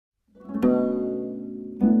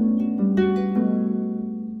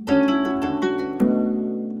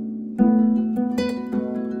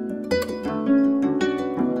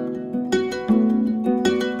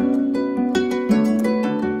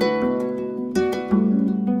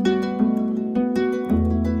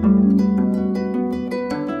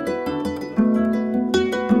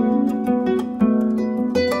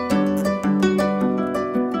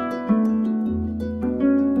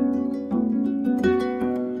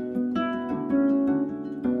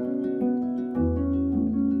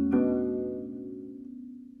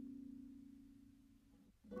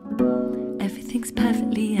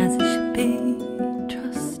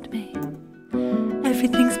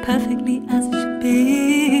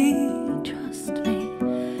be. Trust me,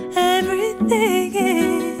 everything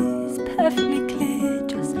is perfectly clear.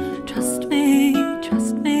 Just trust me,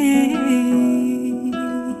 trust me.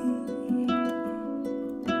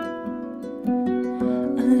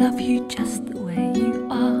 I love you just the way you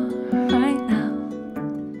are right now.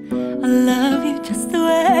 I love you just the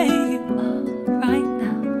way you are right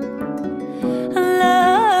now. I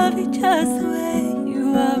love you just the way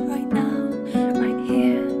you are right now. Right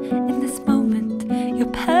here in this moment, you're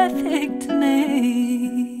perfect to me.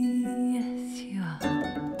 Yes, you are.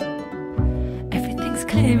 Everything's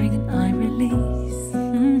clearing and I release.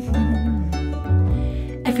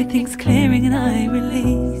 Everything's clearing and I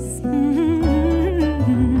release.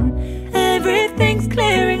 Everything's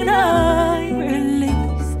clearing and I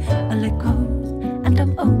release. I let go and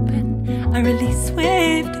I'm open. I release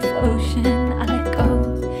with devotion. I let go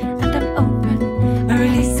and I'm open. I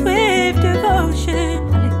release with devotion.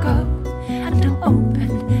 I let go and I'm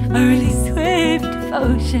open. I release with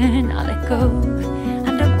devotion. I let go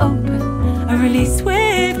and I'm open. I release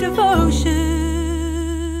with devotion.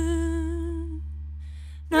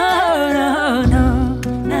 No, no, no,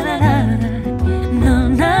 na na na na, no,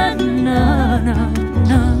 na na no,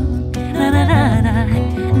 no, na na na na,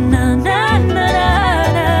 no, na na na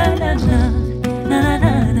na na, na na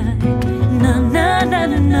na na, no, na na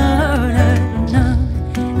na no, no,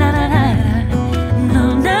 na na na na,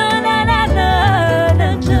 no, na na na na, no, na na na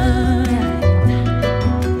na na.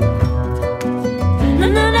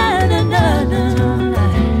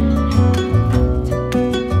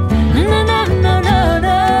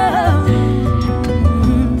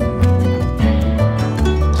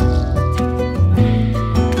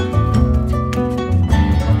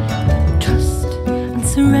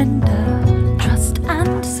 Surrender, trust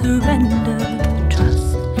and surrender,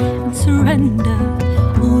 trust and surrender.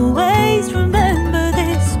 Always remember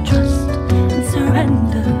this, trust and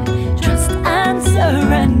surrender, trust and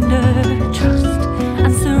surrender, trust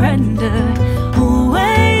and surrender.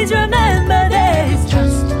 Always remember this,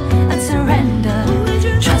 trust and surrender,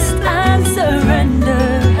 trust and surrender,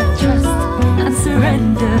 trust and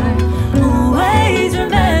surrender. Always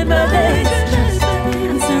remember this, trust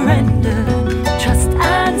and surrender. Trust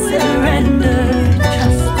and surrender,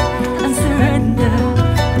 trust and surrender.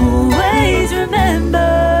 Always remember.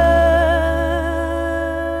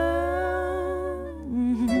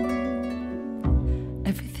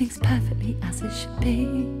 Everything's perfectly as it should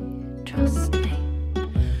be. Trust me.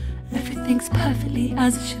 Everything's perfectly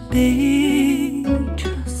as it should be.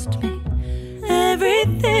 Trust me.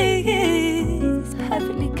 Everything is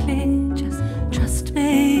perfectly clear. Just trust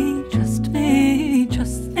me, trust me,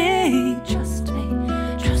 trust me, trust me.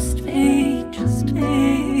 Trust me, trust me.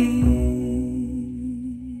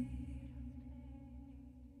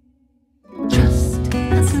 Trust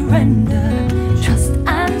and surrender, trust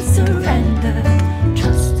and surrender,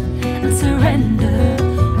 trust and surrender.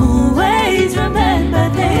 Always remember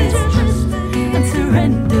this, trust and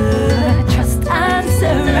surrender, trust and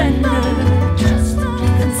surrender, trust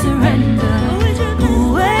and surrender.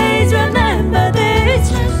 Always remember this,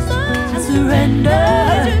 trust and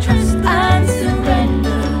surrender, trust and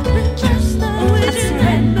surrender.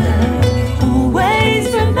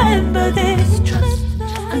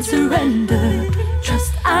 Surrender,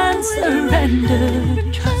 trust and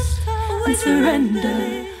surrender, trust and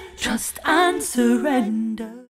surrender, trust and surrender.